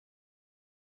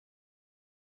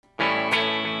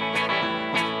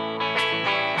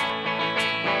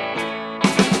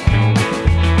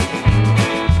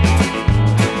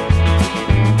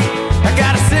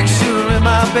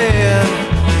bed.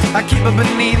 I keep it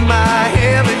beneath my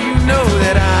head, but you know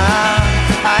that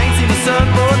I ain't seen the sun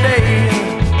for days.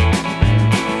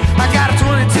 I got a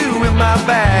 22 in my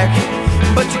back,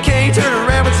 but you can't turn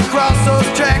around once you cross those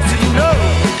tracks. So you know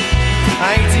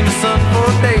I ain't seen the sun for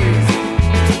days.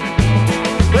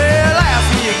 Well, ask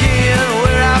me again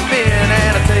where I've been,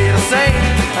 and I'll tell you the same.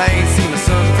 I ain't seen the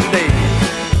sun for days.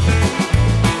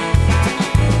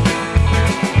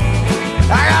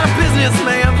 I got a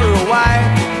businessman for a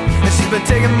wife, and she's been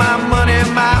taking my money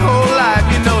my whole life.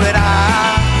 You know that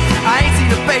I ain't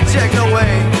seen a paycheck, no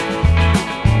way.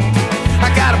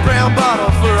 I got a brown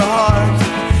bottle for a heart,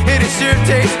 and it sure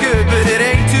tastes good, but it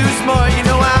ain't too smart. You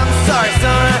know I'm sorry,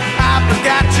 son, I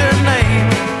forgot your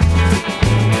name.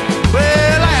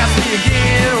 Well, ask me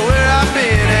again where I've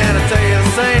been, and I'll tell you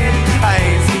the same. I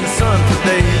ain't seen the sun for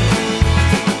days.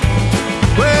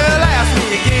 Well, ask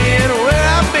me again where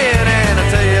I've been, and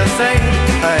I'll tell you the same.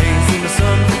 I ain't seen the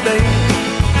sun for days.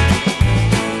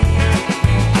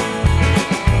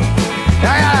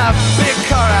 I got a big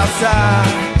car outside.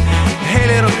 Hey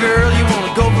little girl, you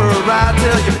wanna go for a ride?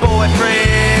 Tell your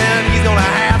boyfriend he's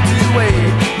gonna have to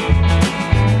wait.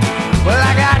 Well,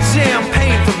 I got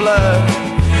champagne for blood,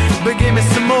 but give me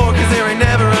some